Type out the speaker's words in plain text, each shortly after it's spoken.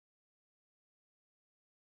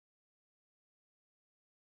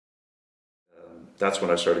that's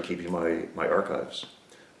when I started keeping my archives,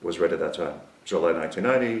 was right at that time. July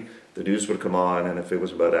 1990, the news would come on, and if it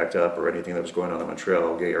was about ACT UP or anything that was going on in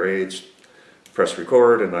Montreal, gay or AIDS, press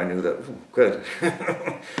record, and I knew that, oh, good,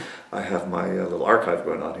 I have my little archive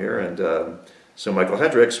going on here. And so Michael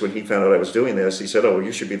Hendricks, when he found out I was doing this, he said, oh, well,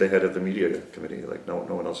 you should be the head of the media committee. Like, no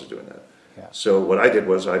one else is doing that. Yeah. So what I did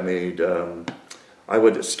was I made, I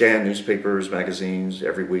would scan newspapers, magazines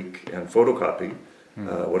every week and photocopy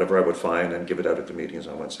whatever I would find and give it out at the meetings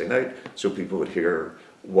on Wednesday night, so people would hear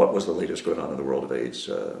what was the latest going on in the world of AIDS,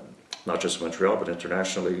 not just in Montreal, but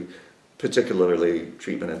internationally, particularly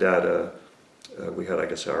treatment and data. We had, I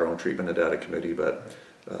guess, our own treatment and data committee, but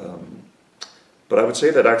I would say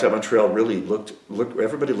that ACT UP Montreal really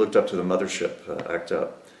everybody looked up to the mothership, ACT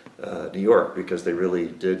UP New York, because they really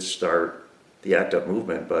did start the ACT UP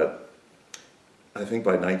movement. But I think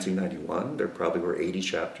by 1991, there probably were 80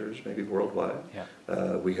 chapters, maybe worldwide.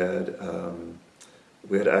 Yeah. We had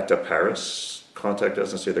ACT UP Paris contact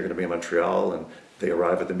us and say they're going to be in Montreal, and they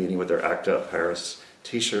arrive at the meeting with their ACT UP Paris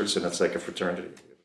T-shirts, and it's like a fraternity.